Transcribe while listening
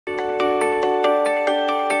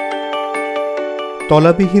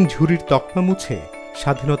তলাবিহীন ঝুড়ির তকমা মুছে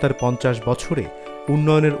স্বাধীনতার 50 বছরে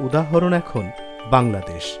উন্নয়নের উদাহরণ এখন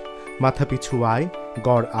বাংলাদেশ। মাথাপিছু আয়,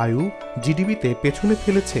 গড় আয়ু, জিডিপিতে পেছনে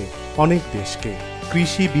ফেলেছে অনেক দেশকে।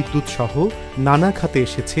 কৃষি, বিদ্যুৎ সহ নানা খাতে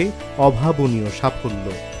এসেছে অভাবনীয় সাফল্য।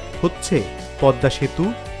 হচ্ছে পদ্মা সেতু,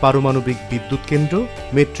 পারমাণবিক বিদ্যুৎ কেন্দ্র,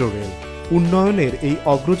 মেট্রো রেল। উন্নয়নের এই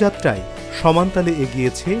অগ্রযাত্রায় সমানতালে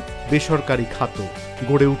এগিয়েছে বেসরকারি খাতও।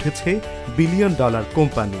 গড়ে উঠেছে বিলিয়ন ডলার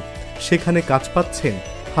কোম্পানি। সেখানে কাজ পাচ্ছেন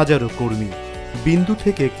হাজারো কর্মী। বিন্দু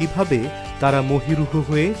থেকে কিভাবে তারা মহিরুহ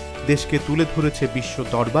হয়ে দেশকে তুলে ধরেছে বিশ্ব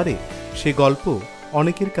দরবারে, সে গল্প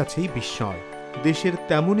অনেকের কাছেই বিস্ময়। দেশের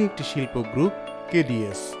তেমনই একটি শিল্প গ্রুপ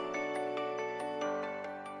KDS।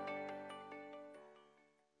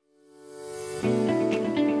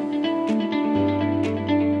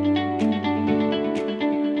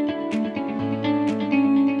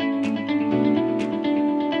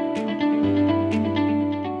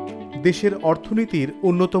 দেশের অর্থনীতির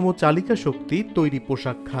অন্যতম চালিকা শক্তি তৈরি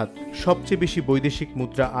পোশাক খাত। সবচেয়ে বেশি বৈদেশিক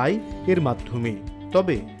মুদ্রা আয় এর মাধ্যমে।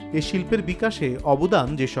 তবে এ শিল্পের বিকাশে অবদান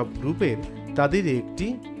যেসব গ্রুপের, তাদের একটি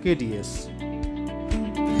KDS।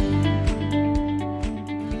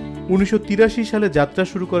 1983 সালে যাত্রা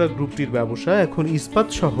শুরু করা গ্রুপটির ব্যবসা এখন ইস্পাত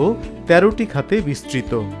সহ 13টি খাতে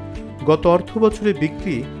বিস্তৃত। গত অর্থ বছরে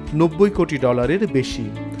বিক্রি 90 কোটি ডলারের বেশি।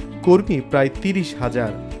 কর্মী প্রায়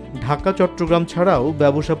 30,000। ঢাকা, চট্টগ্রাম ছাড়াও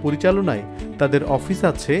ব্যবসা পরিচালনায় তাদের অফিস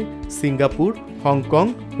আছে সিঙ্গাপুর, হংকং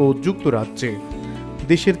ও যুক্তরাজ্যে।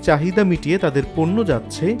 দেশের চাহিদা মিটিয়ে তাদের পণ্য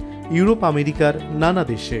যাচ্ছে ইউরোপ, আমেরিকার নানা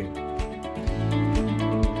দেশে।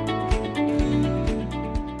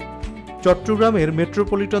 চট্টগ্রামের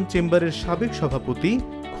মেট্রোপলিটন চেম্বারের সাবেক সভাপতি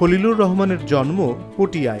খলিলুর রহমানের জন্ম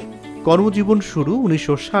পটিয়ায়। কর্মজীবন শুরু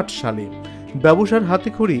 1960 সালে। ব্যবসার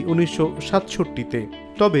হাতেখড়ি 1967-তে।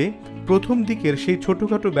 তবে প্রথম দিকের সেই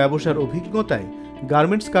ছোটখাটো ব্যবসার অভিজ্ঞতায়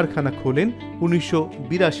গার্মেন্টস কারখানা খোলেন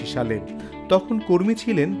 1982 সালে। তখন কর্মী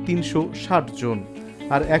ছিলেন 360 জন।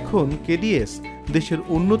 আর এখন KDS দেশের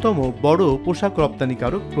অন্যতম বড় পোশাক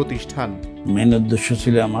রপ্তানিকারক প্রতিষ্ঠান। মেন উদ্দেশ্য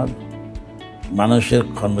ছিল আমার মানুষের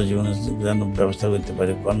কর্মজীবনের যেন ব্যবস্থা করতে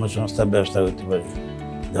পারি, কর্মসংস্থার ব্যবস্থা করতে পারি।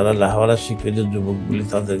 যারা লাহাওয়ালা শিক্ষিত যুবকগুলি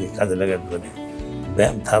তাদেরকে কাজে লাগাতে পারি।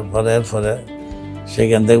 তারপরে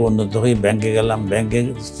সেখান থেকে উন্নত হয়ে ব্যাংকে গেলাম। ব্যাংকে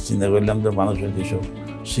চিন্তা করলাম যে মানুষের যেসব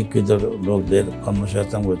শিক্ষিত লোকদের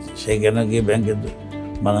কর্মসংস্থান করছি, সেইখানে গিয়ে ব্যাংকের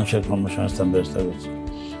মানুষের কর্মসংস্থান ব্যবস্থা করছি।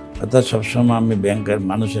 অর্থাৎ সবসময় আমি ব্যাংকের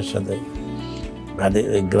মানুষের সাথে,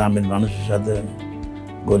 গ্রামের মানুষের সাথে,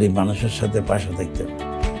 গরিব মানুষের সাথে পাশে থাকতাম।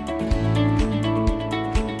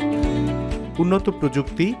 উন্নত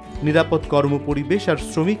প্রযুক্তি, নিরাপদ কর্মপরিবেশ আর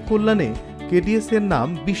শ্রমিক কল্যাণে KDS এর নাম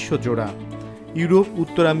বিশ্বজোড়া। ইউরোপ,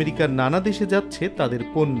 উত্তর আমেরিকার নানা দেশে যাচ্ছে তাদের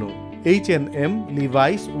পণ্য। H&M,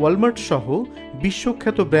 লিভাইস, ওয়ালমার্ট সহ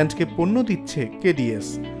বিশ্বখ্যাত ব্র্যান্ডকে পণ্য দিচ্ছে KDS।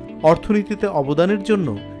 অর্থনীতিতে অবদানের জন্য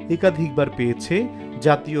একাধিকবার পেয়েছে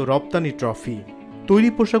জাতীয় রপ্তানি ট্রফি। তৈরি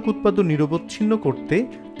পোশাক উৎপাদন নিরবচ্ছিন্ন করতে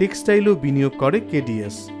টেক্সটাইলও বিনিয়োগ করে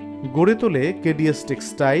KDS। গড়ে তোলে KDS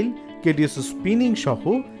টেক্সটাইল, KDS স্পিনিং সহ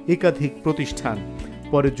একাধিক প্রতিষ্ঠান।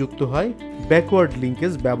 পরে যুক্ত হয় ব্যাকওয়ার্ড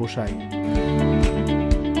লিঙ্কেজ ব্যবসায়।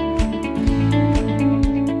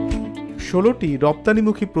 16টি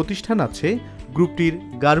রপ্তানিমুখী প্রতিষ্ঠান আছে গ্রুপটির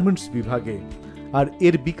গার্মেন্টস বিভাগে। আর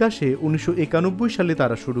এর বিকাশে 1991 সালে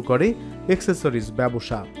তারা শুরু করে অ্যাক্সেসরিজ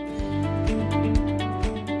ব্যবসা।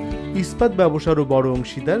 ইস্পাত ব্যবসারও বড়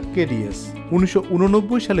অংশীদার KDS।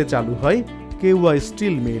 1989 সালে চালু হয় KY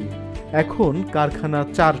স্টিল মিল। এখন কারখানা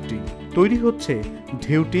 4টি। তৈরি হচ্ছে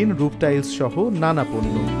ঢেউটিন, রূপ টাইলস সহ নানা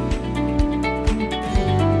পণ্য।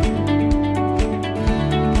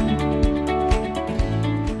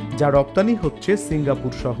 যা রপ্তানি হচ্ছে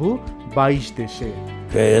সিঙ্গাপুর সহ 22 দেশে।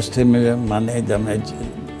 স্টিল মিল মানে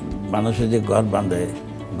মানুষের যে ঘর বাঁধে,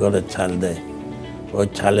 ঘরের ছাল দেয়, ওই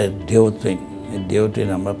ছালের ঢেউটিন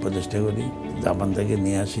আমরা প্রতিষ্ঠা করি। জাপান থেকে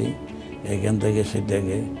নিয়ে আসি। এখান থেকে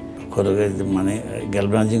সেটাকে মানে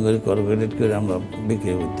গ্যালভানাইজিং করে করুগেটেড করে আমরা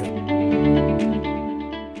বিক্রি করতাম।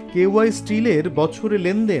 KY স্টিলের বছরে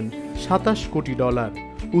লেনদেন 27 কোটি ডলার।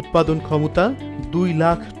 উৎপাদন ক্ষমতা 2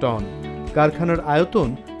 লাখ টন। কারখানার আয়তন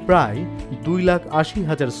প্রায়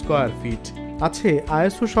 2,80,000 স্কয়ার ফিট। আছে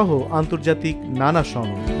ISO সহ আন্তর্জাতিক নানা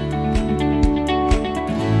সনদ।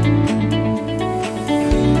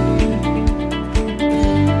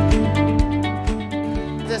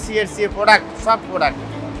 CRCA প্রোডাক্ট, সব প্রোডাক্ট,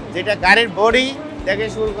 যেটা গাড়ির বডি থেকে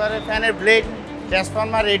শুরু করে ফ্যানের ব্লেড,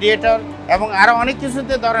 ট্রান্সফরমার, রেডিয়েটর এবং আরও অনেক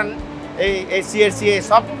কিছুতে ধরেন এই CRCA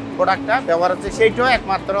সব প্রোডাক্টটা ব্যবহার হচ্ছে। সেইটাও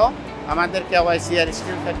একমাত্র আমাদের KYCR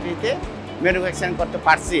স্টিল ফ্যাক্টরিতে ম্যানুফ্যাকচারিং করতে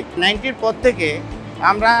পারছি। 90-র পর থেকে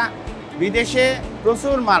আমরা বিদেশে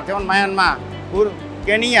প্রচুর মাল, যেমন মায়ানমার,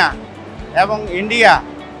 কেনিয়া এবং ইন্ডিয়া,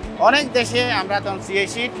 অনেক দেশে আমরা তখন সিএ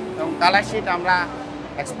শিট এবং কালার শিট আমরা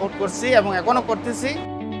এক্সপোর্ট করছি এবং এখনও করতেছি।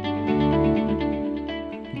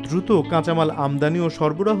 দ্রুত কাঁচামাল আমদানি ও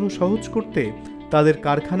সরবরাহ সহজ করতে তাদের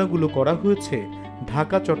কারখানাগুলো করা হয়েছে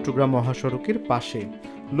ঢাকা চট্টগ্রাম মহাসড়কের পাশে।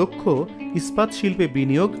 লক্ষ্য ইস্পাত শিল্পে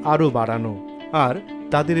বিনিয়োগ আরও বাড়ানো। আর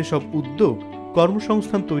তাদের এসব উদ্যোগ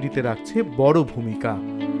কর্মসংস্থান তৈরিতে রাখছে বড় ভূমিকা।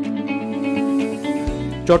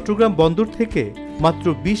 চট্টগ্রাম বন্দর থেকে মাত্র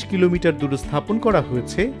 ২০ কিলোমিটার দূরে স্থাপন করা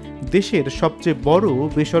হয়েছে দেশের সবচেয়ে বড়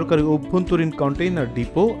বেসরকারি অভ্যন্তরীণ কন্টেইনার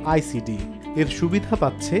ডিপো আইসিডি। এর সুবিধা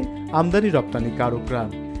পাচ্ছে আমদানি রপ্তানিকারকরা।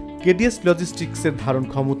 কেডিএস লজিস্টিক্সের ধারণ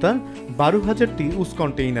ক্ষমতা ১২,০০০টি উস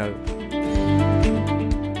কন্টেইনার।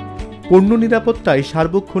 পণ্য নিরাপত্তায়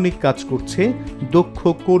সার্বক্ষণিক কাজ করছে দক্ষ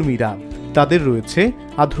কর্মীরা। তাদের রয়েছে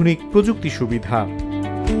আধুনিক প্রযুক্তি সুবিধা।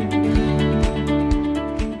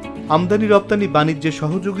 আমদানি রপ্তানি বাণিজ্যে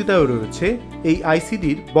সহযোগিতাও রয়েছে এই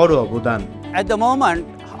আইসিডির বড় অবদান। At the moment,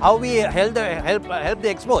 how we help the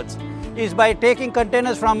exports is by taking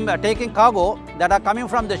containers from taking cargo that are coming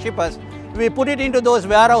from the shippers. We put it into those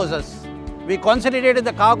warehouses. We consolidated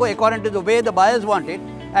the cargo according to the way the buyers want it,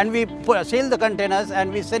 and we seal the containers and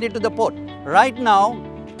we send it to the port. Right now,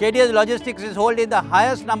 KDS Logistics is holding the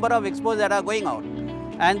highest number of exports that are going out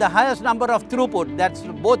and the highest number of throughput, that's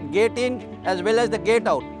both gate in as well as the gate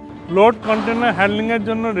out. Load container হ্যান্ডলিংয়ের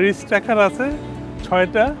জন্য risk tracker আছে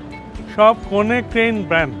 6টা, সব কোনে crane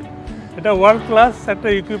brand. এটা world class একটা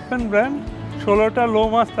equipment brand. 16টা লো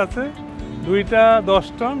must আছে, 2টা 10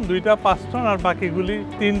 ton, 2টা 5 টন আর বাকিগুলি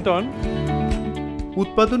 3 টন।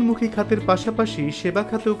 উৎপাদনমুখী খাতের পাশাপাশি সেবা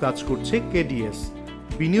খাতেও কাজ করছে কেডিএস।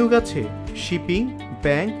 বিনিয়োগ আছে shipping,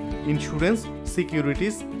 bank, insurance,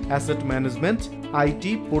 securities, asset management,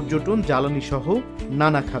 IT, পর্যটন, জ্বালানি সহ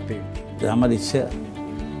নানা খাতে। আমার ইচ্ছা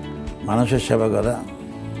মানুষের সেবা করা,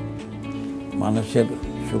 মানুষের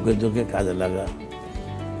সুখে দুঃখে কাজে লাগা,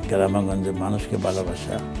 গ্রামগঞ্জে মানুষকে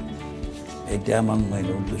ভালোবাসা, এটা আমার মেইন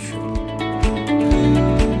উদ্দেশ্য।